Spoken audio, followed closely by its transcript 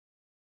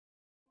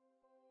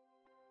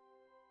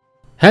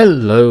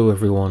Hello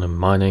everyone, and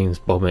my name's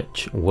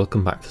Bobmich.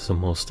 Welcome back to some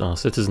more Star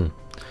Citizen.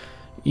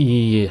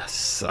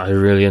 Yes, I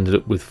really ended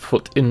up with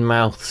foot in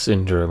mouth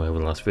syndrome over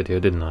the last video,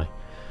 didn't I?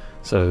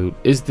 So,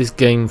 is this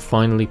game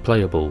finally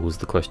playable was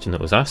the question that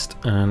was asked,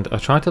 and I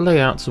tried to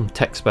lay out some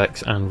tech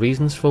specs and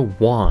reasons for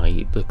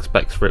why the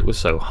specs for it were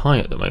so high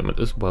at the moment,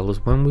 as well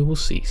as when we will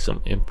see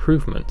some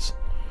improvements.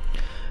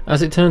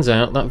 As it turns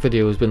out, that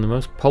video has been the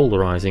most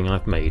polarising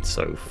I've made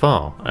so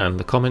far, and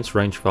the comments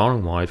range far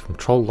and wide from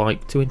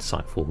troll-like to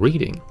insightful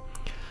reading.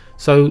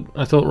 So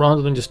I thought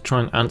rather than just try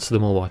and answer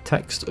them all by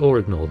text or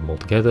ignore them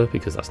altogether,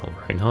 because that's not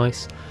very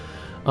nice,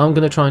 I'm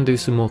going to try and do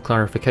some more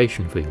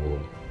clarification for you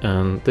all.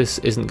 And this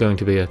isn't going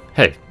to be a,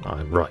 hey,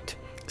 I'm right,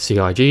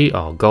 CIG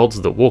are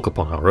gods that walk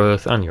upon our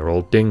earth and you're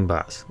all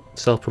dingbats,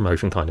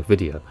 self-promotion kind of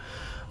video.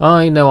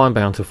 I know I'm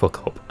bound to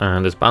fuck up,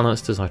 and as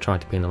balanced as I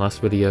tried to be in the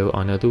last video,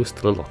 I know there was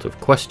still a lot of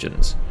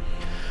questions.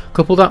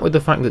 Couple that with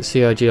the fact that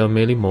CIG are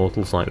merely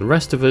mortals like the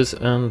rest of us,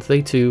 and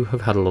they too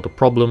have had a lot of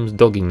problems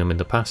dogging them in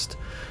the past,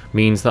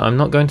 means that I'm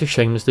not going to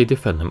shamelessly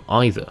defend them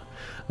either.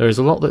 There is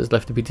a lot that is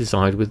left to be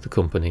decided with the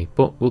company,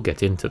 but we'll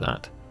get into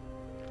that.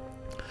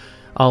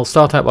 I'll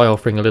start out by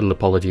offering a little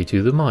apology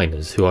to the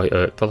miners, who I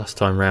irked the last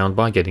time round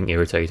by getting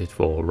irritated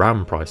for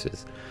RAM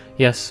prices.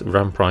 Yes,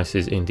 RAM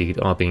prices indeed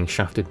are being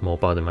shafted more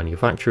by the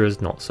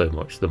manufacturers, not so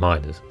much the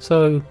miners,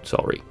 so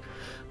sorry.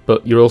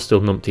 But you're all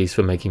still numpties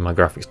for making my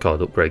graphics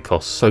card upgrade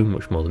cost so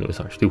much more than it was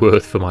actually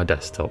worth for my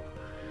desktop.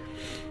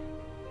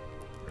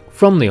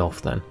 From the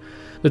off then,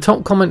 the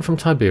top comment from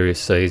Tiberius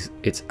says,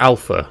 it's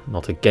alpha,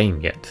 not a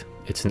game yet.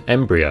 It's an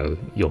embryo,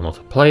 you're not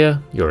a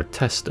player, you're a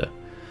tester.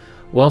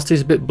 Whilst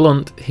he's a bit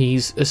blunt,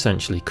 he's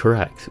essentially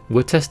correct.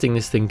 We're testing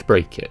this thing to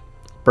break it.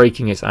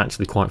 Breaking is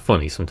actually quite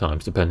funny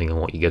sometimes depending on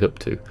what you get up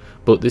to,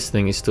 but this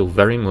thing is still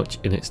very much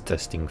in its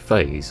testing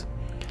phase.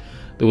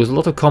 There was a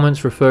lot of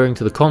comments referring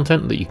to the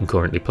content that you can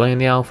currently play in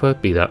the alpha,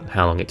 be that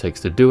how long it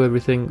takes to do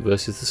everything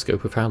versus the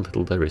scope of how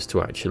little there is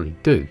to actually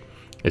do.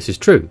 This is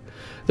true.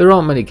 There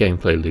aren't many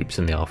gameplay loops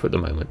in the alpha at the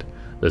moment.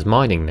 There's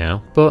mining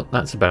now, but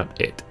that's about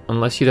it,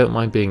 unless you don't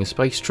mind being a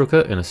space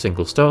trucker in a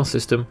single star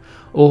system,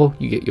 or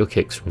you get your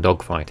kicks from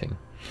dogfighting.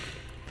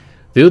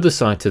 The other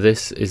side to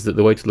this is that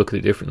the way to look at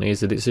it differently is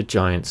that it's a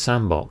giant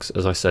sandbox,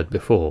 as I said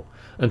before.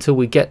 Until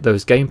we get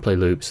those gameplay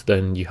loops,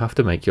 then you have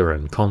to make your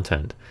own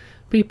content.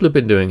 People have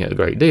been doing it a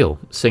great deal.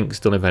 Sync's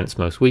done events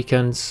most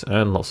weekends,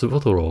 and lots of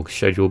other orgs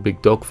schedule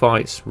big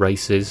dogfights,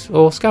 races,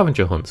 or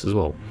scavenger hunts as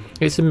well.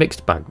 It's a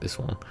mixed bag, this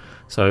one.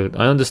 So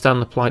I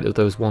understand the plight of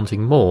those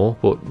wanting more,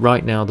 but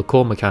right now the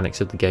core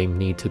mechanics of the game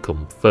need to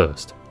come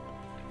first.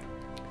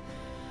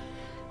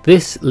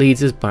 This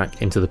leads us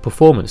back into the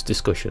performance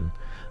discussion.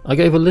 I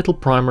gave a little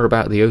primer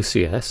about the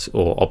OCS,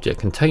 or Object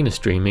Container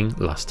Streaming,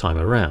 last time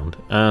around,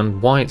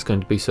 and why it's going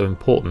to be so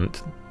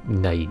important,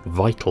 nay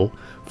vital,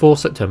 for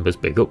September's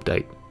big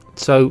update.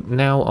 So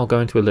now I'll go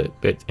into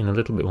in a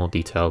little bit more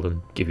detail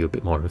and give you a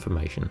bit more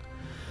information.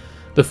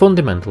 The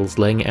fundamentals,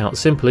 laying it out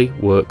simply,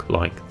 work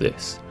like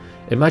this.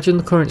 Imagine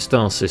the current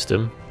star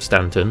system,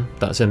 Stanton,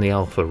 that's in the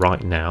alpha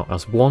right now,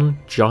 as one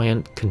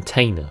giant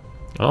container,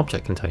 an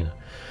object container.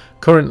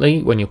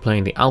 Currently, when you're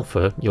playing the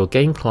alpha, your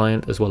game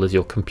client as well as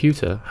your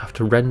computer have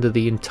to render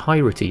the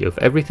entirety of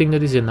everything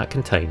that is in that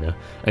container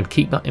and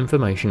keep that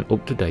information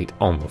up to date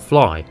on the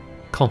fly,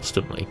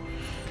 constantly.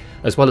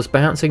 As well as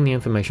bouncing the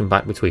information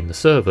back between the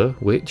server,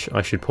 which,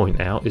 I should point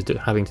out, is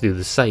having to do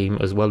the same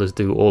as well as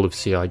do all of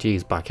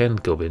CIG's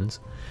back-end gubbins.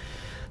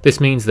 This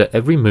means that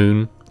every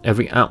moon,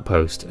 every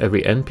outpost,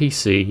 every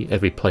NPC,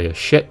 every player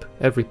ship,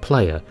 every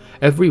player,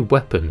 every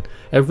weapon,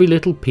 every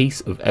little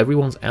piece of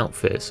everyone's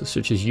outfits,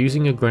 such as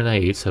using a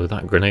grenade so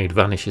that grenade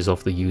vanishes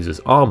off the user's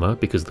armour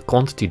because the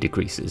quantity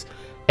decreases,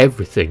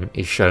 everything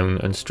is shown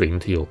and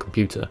streamed to your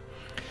computer.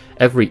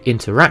 Every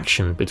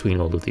interaction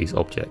between all of these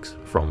objects,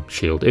 from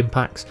shield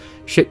impacts,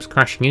 ships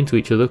crashing into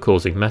each other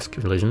causing mass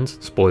collisions,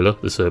 spoiler,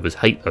 the servers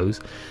hate those,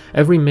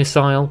 every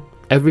missile,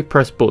 every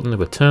press button of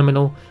a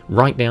terminal,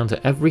 right down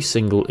to every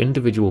single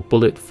individual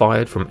bullet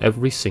fired from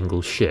every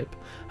single ship,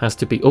 has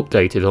to be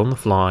updated on the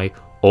fly,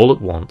 all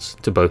at once,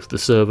 to both the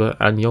server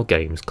and your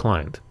game's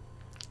client.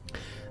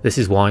 This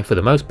is why, for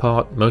the most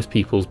part, most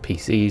people's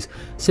PCs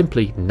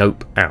simply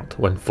nope out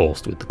when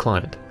forced with the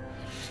client.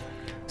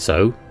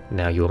 So,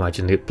 now you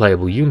imagine the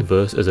playable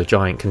universe as a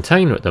giant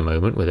container at the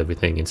moment with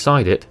everything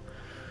inside it.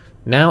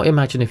 Now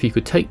imagine if you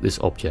could take this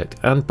object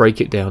and break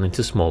it down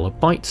into smaller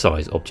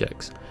bite-sized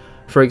objects.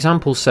 For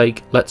example's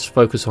sake, let's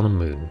focus on a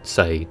moon,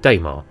 say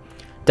Daymar.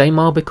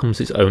 Daymar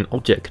becomes its own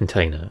object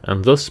container,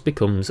 and thus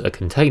becomes a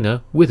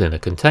container within a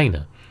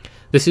container.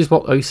 This is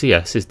what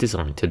OCS is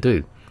designed to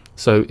do.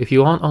 So if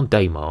you aren't on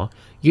Daymar,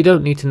 you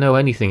don't need to know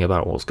anything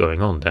about what's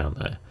going on down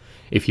there.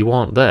 If you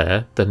aren't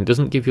there, then it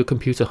doesn't give your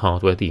computer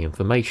hardware the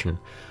information,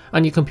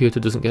 and your computer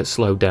doesn't get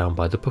slowed down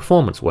by the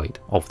performance weight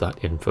of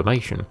that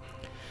information.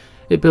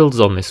 It builds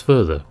on this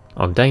further.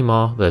 On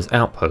Daymar, there's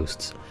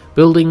outposts.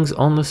 Buildings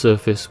on the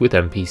surface with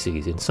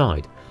NPCs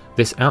inside.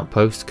 This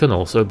outpost can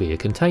also be a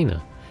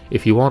container.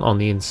 If you aren't on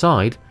the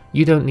inside,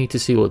 You don't need to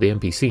see what the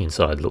NPC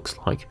inside looks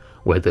like,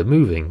 where they're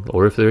moving,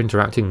 or if they're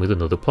interacting with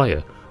another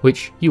player,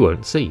 which you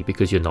won't see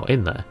because you're not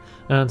in there,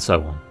 and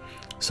so on.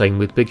 Same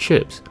with big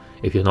ships.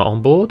 If you're not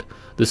on board,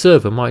 the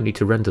server might need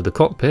to render the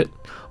cockpit,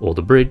 or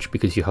the bridge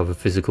because you have a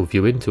physical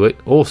view into it,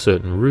 or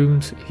certain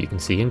rooms if you can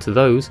see into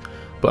those,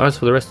 but as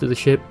for the rest of the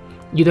ship,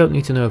 you don't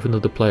need to know if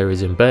another player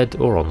is in bed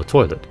or on the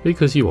toilet,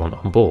 because you aren't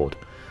on board.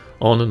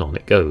 On and on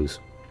it goes.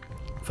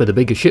 For the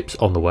bigger ships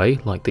on the way,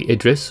 like the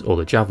Idris or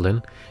the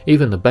Javelin,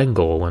 even the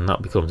Bengal when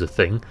that becomes a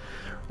thing,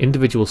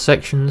 individual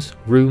sections,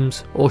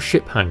 rooms or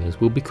ship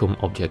hangars will become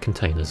object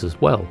containers as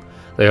well.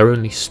 They are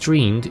only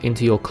streamed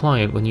into your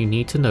client when you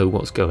need to know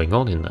what's going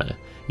on in there.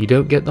 You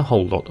don't get the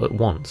whole lot at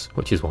once,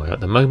 which is why at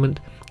the moment,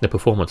 the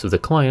performance of the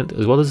client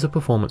as well as the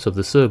performance of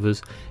the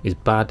servers is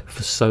bad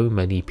for so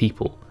many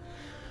people.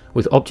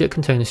 With object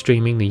container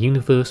streaming, the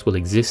universe will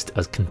exist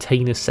as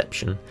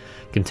containerception,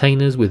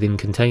 containers within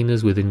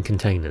containers within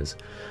containers,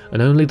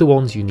 and only the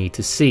ones you need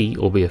to see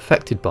or be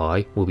affected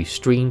by will be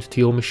streamed to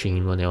your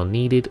machine when they are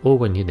needed or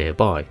when you're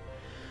nearby.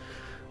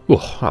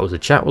 Oh, that was a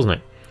chat, wasn't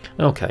it?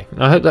 Okay,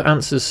 I hope that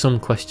answers some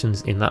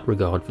questions in that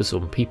regard for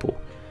some people.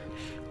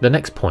 The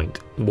next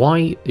point,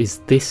 why is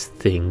this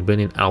thing been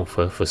in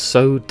alpha for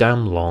so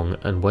damn long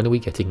and when are we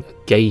getting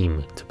a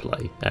game to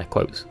play? Air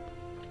quotes.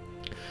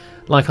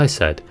 Like I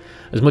said,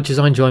 as much as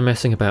I enjoy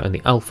messing about in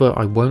the alpha,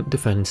 I won't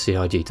defend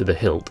CIG to the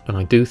hilt, and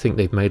I do think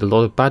they've made a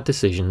lot of bad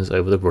decisions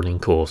over the running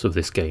course of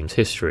this game's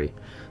history.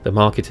 The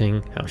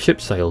marketing, how ship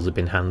sales have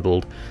been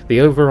handled,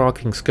 the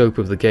overarching scope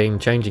of the game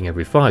changing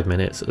every 5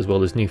 minutes, as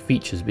well as new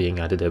features being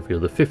added every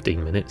other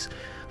 15 minutes,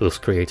 thus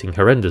creating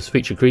horrendous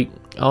feature creep,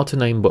 are to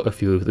name but a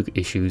few of the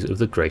issues of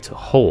the greater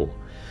whole.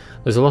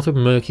 There's a lot of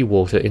murky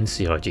water in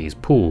CIG's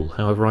pool,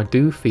 however I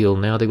do feel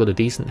now they've got a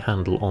decent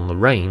handle on the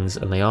reins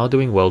and they are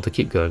doing well to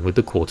keep going with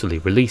the quarterly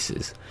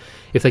releases.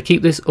 If they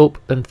keep this up,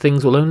 then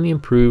things will only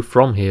improve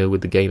from here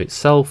with the game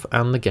itself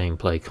and the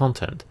gameplay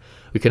content.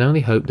 We can only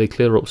hope they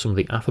clear up some of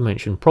the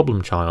aforementioned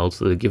problem childs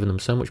that have given them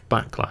so much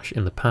backlash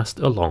in the past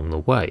along the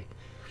way.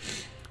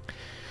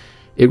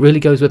 It really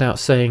goes without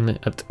saying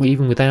that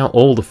even without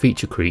all the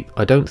feature creep,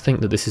 I don't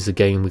think that this is a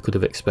game we could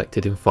have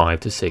expected in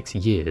 5 to 6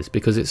 years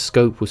because its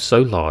scope was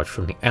so large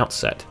from the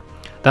outset.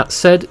 That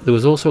said, there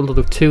was also a lot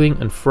of toing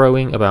and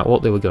froing about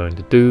what they were going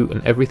to do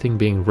and everything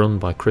being run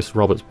by Chris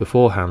Roberts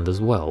beforehand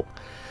as well.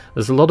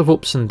 There's a lot of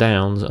ups and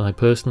downs and I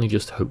personally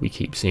just hope we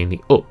keep seeing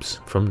the ups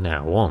from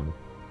now on.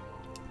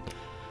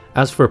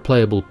 As for a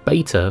playable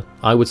beta,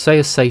 I would say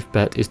a safe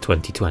bet is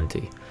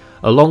 2020.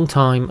 A long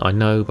time, I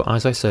know, but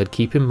as I said,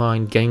 keep in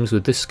mind games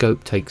with this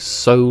scope take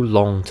so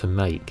long to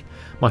make.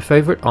 My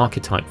favourite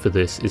archetype for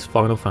this is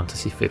Final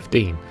Fantasy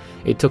 15.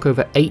 It took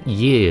over 8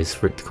 years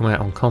for it to come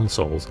out on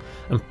consoles,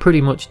 and pretty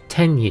much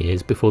 10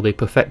 years before they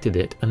perfected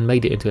it and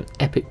made it into an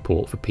epic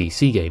port for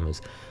PC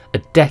gamers. A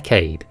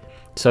decade.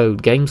 So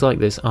games like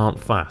this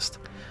aren't fast.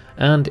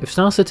 And if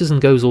Star Citizen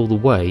goes all the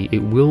way,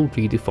 it will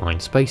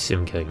redefine space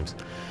sim games.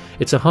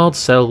 It's a hard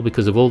sell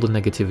because of all the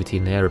negativity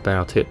in the air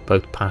about it,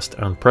 both past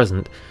and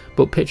present,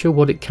 but picture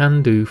what it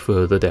can do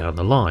further down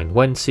the line,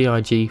 when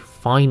CIG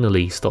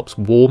finally stops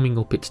warming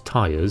up its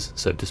tyres,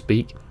 so to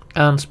speak,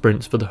 and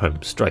sprints for the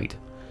home straight.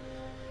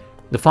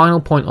 The final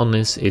point on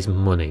this is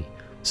money.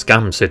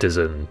 Scam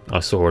Citizen,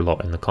 I saw a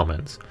lot in the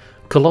comments.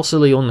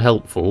 Colossally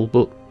unhelpful,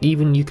 but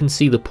even you can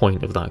see the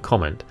point of that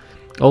comment.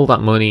 All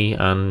that money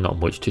and not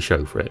much to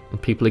show for it.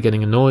 People are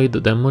getting annoyed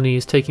that their money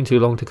is taking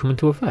too long to come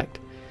into effect.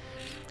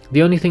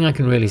 The only thing I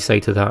can really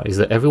say to that is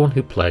that everyone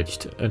who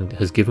pledged and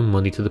has given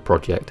money to the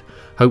project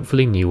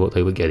hopefully knew what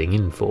they were getting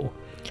in for.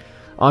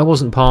 I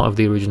wasn't part of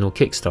the original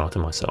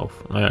Kickstarter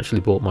myself. I actually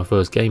bought my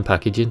first game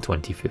package in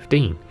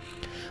 2015.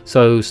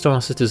 So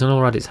Star Citizen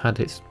already had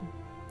its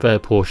fair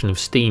portion of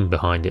steam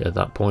behind it at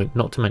that point,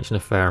 not to mention a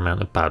fair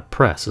amount of bad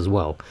press as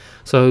well.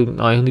 So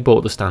I only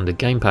bought the standard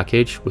game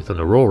package with an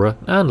Aurora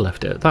and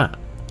left it at that.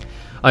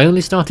 I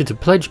only started to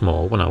pledge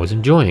more when I was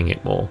enjoying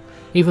it more,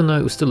 even though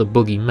it was still a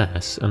buggy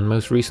mess, and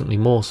most recently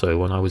more so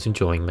when I was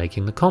enjoying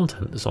making the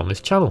content that's on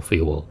this channel for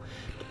you all.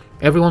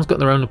 Everyone's got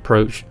their own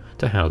approach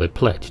to how they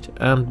pledged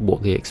and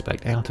what they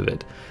expect out of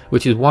it,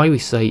 which is why we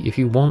say if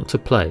you want to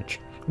pledge,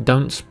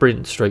 don't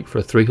sprint straight for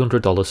a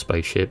 $300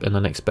 spaceship and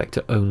then expect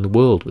to own the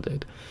world with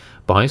it.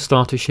 Buy a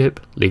starter ship,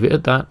 leave it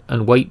at that,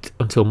 and wait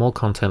until more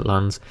content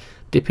lands,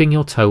 dipping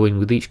your toe in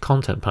with each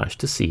content patch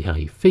to see how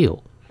you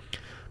feel.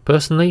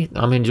 Personally,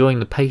 I'm enjoying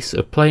the pace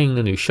of playing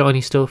the new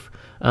shiny stuff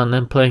and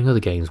then playing other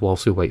games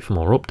whilst we wait for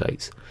more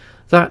updates.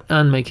 That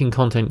and making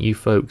content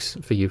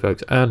for you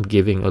folks and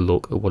giving a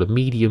look at what a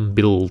medium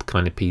build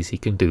kind of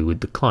PC can do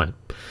with the client,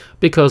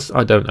 because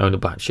I don't own a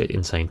batshit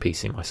insane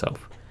PC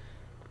myself.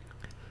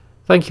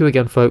 Thank you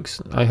again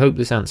folks, I hope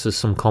this answers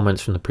some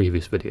comments from the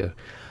previous video.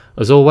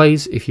 As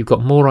always, if you've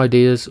got more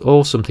ideas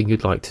or something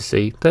you'd like to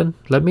see, then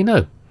let me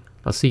know.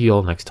 I'll see you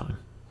all next time.